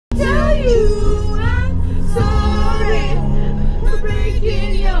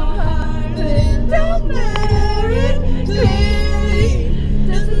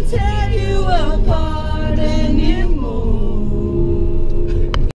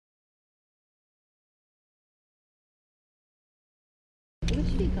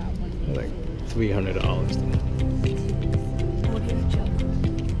Like $300.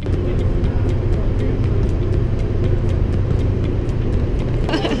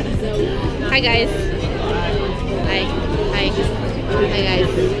 Hi guys. Hi. Hi. Hi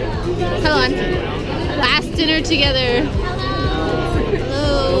guys. Hello. Last dinner together.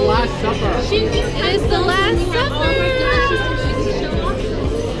 Hello. Last supper. It is the last supper.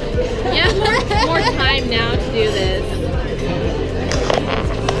 Yeah, more time now to do this.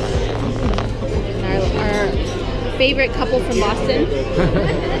 Our favorite couple from Boston.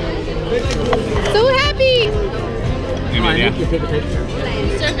 So happy. Yeah.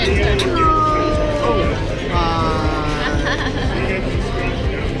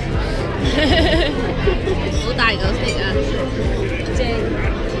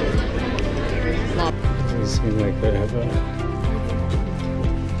 It seems like they have a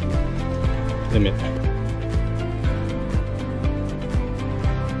limit.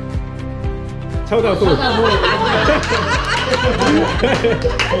 Total food.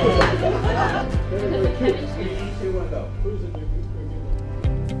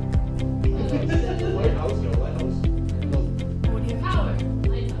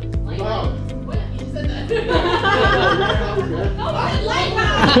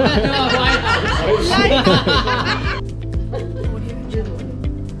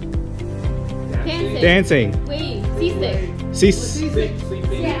 Dancing. Wait, seasick. Seasick.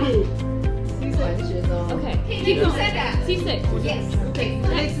 Yeah. Okay. Seasick. Yes. Okay.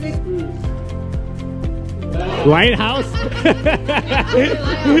 Lighthouse.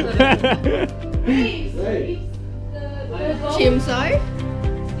 Chìm sới.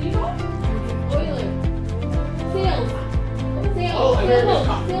 Oiler. Sails.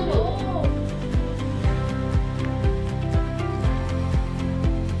 Sailboat.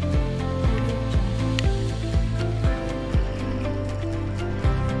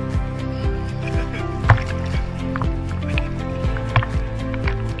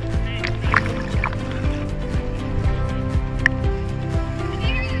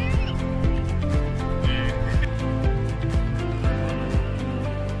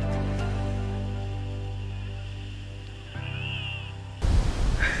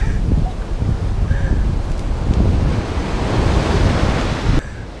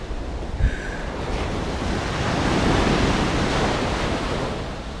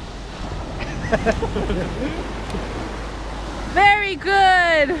 Very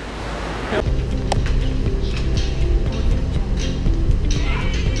good.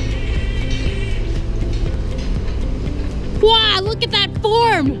 Wow, look at that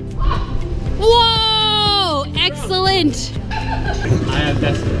form. Whoa, excellent. I have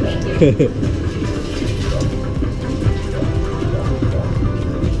that.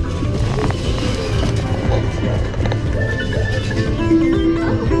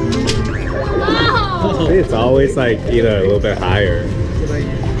 It's always like either a little bit higher.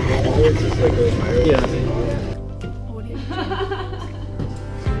 Yeah.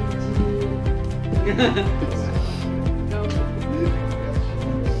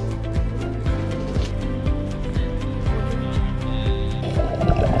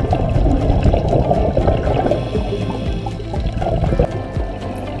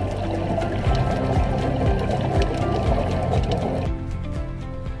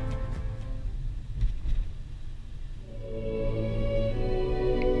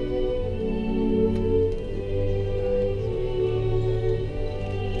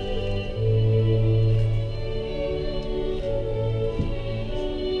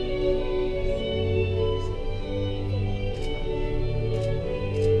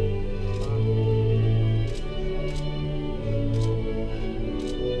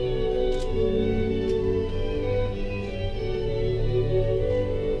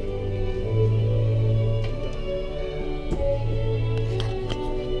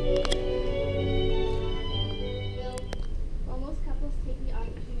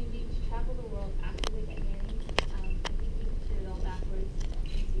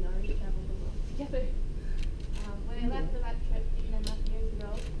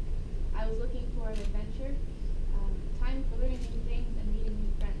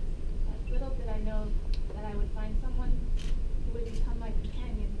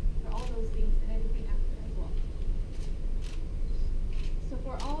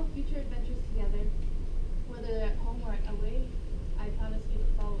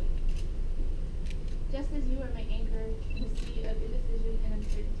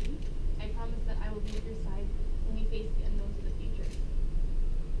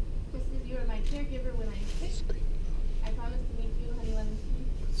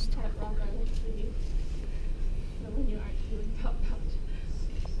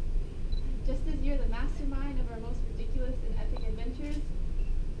 mastermind of our most ridiculous and epic adventures.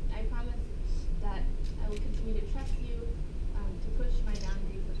 I promise that I will continue to trust you to push my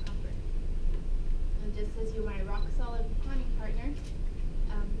boundaries of comfort. And just as you're my rock-solid climbing partner,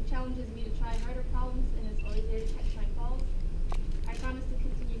 who challenges me to try harder problems and is always there to catch my falls, I promise to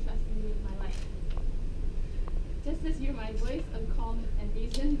continue trusting you with my life. Just as you're my voice of calm and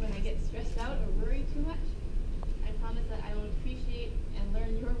reason when I get stressed out or worry too much, I promise that I will appreciate and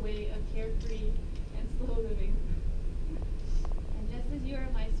learn your way of carefree and slow living. And just as you are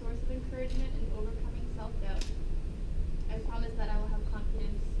my source of encouragement in overcoming self-doubt, I promise that I will have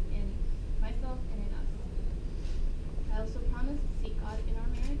confidence in myself and in us. I also promise to seek God in our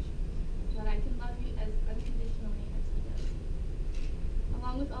marriage so that I can love you as unconditionally as He does.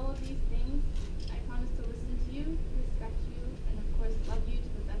 Along with all of these things, I promise to listen to you, respect you, and of course love you to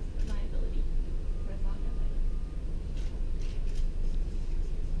the best of my ability for as long as I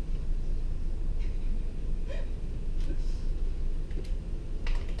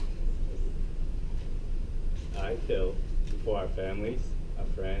live. I, Phil, before our families, our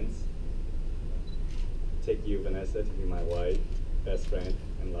friends, take you, Vanessa, to be my wife, best friend,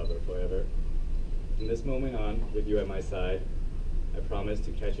 and lover forever. From this moment on, with you at my side, I promise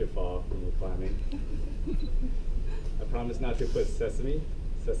to catch your fall when you're climbing. I promise not to put sesame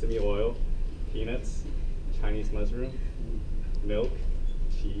oil, peanuts, Chinese mushroom, milk,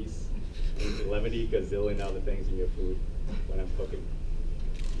 cheese, and 11 gazillion other things in your food when I'm cooking.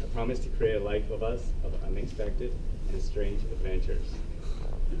 I promise to create a life of us of unexpected and strange adventures.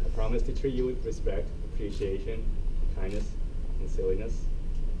 I promise to treat you with respect, appreciation, kindness, and silliness.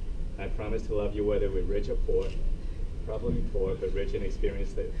 I promise to love you whether we're rich or poor, probably poor, but rich in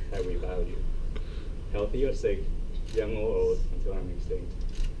experience that we value. Healthy or sick, young or old, until I'm extinct.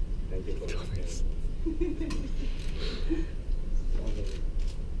 Thank you for listening.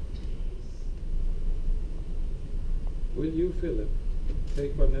 Will you, Philip,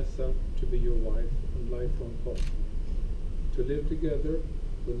 take Vanessa to be your wife and lifelong partner, to live together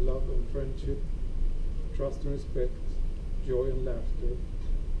with love and friendship, trust and respect, joy and laughter,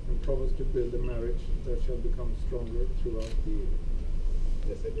 and promise to build a marriage that shall become stronger throughout the years?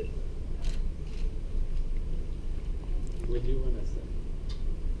 Yes, I did. Will you, Vanessa,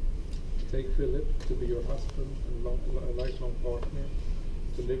 take Philip to be your husband and lifelong partner,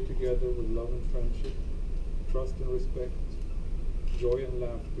 to live together with love and friendship, trust and respect, joy and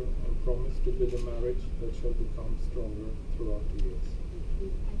laughter, and promise to build a marriage that shall become stronger throughout the years? I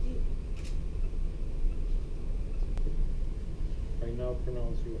do. I now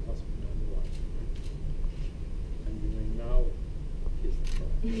pronounce you husband and wife, and you may now kiss the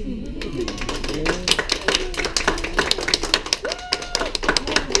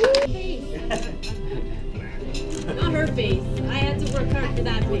bride. Not her face. I had to work hard for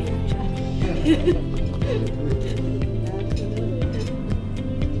that face.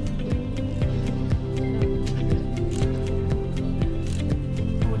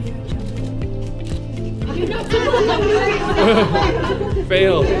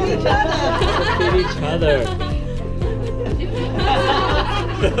 Fail. Hit each other.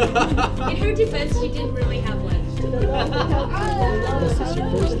 In her defense, she didn't really have one. This is your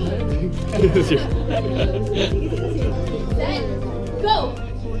first time. This is your Set, go!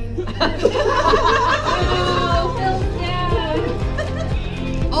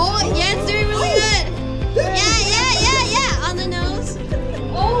 Oh, yeah, it's doing really good. Yeah. On the nose.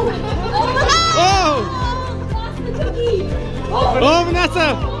 Oh! Lost the cookie! Oh, Vanessa!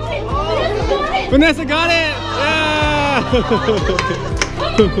 Vanessa got it!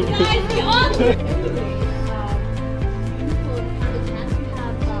 Guys, get on!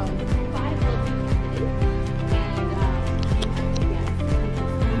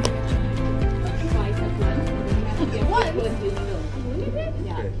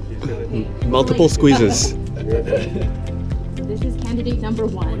 Multiple squeezes. This is candidate number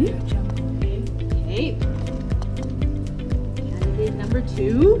 1. Okay. Candidate number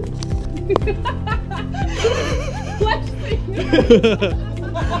 2.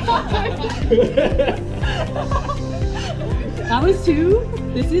 That was 2.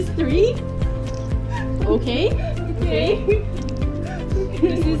 This is 3. Okay.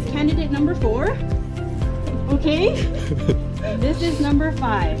 This is candidate number 4. Okay. This is number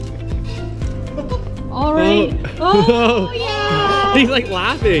 5. All right. Oh yeah. He's like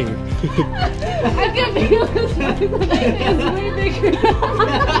laughing. I can feel this. It's way bigger.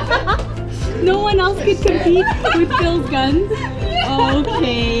 No one else could compete with Phil's guns.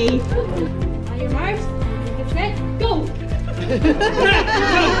 Okay. On your marks, get set, go.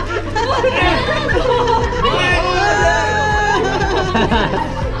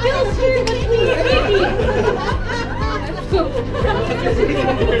 Phil's turn, but please. I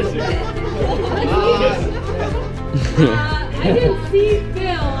didn't see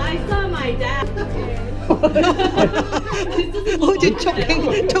Phil. I saw my dad. Oh, you're choking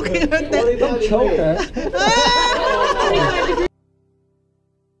her. Don't choke her. Ah!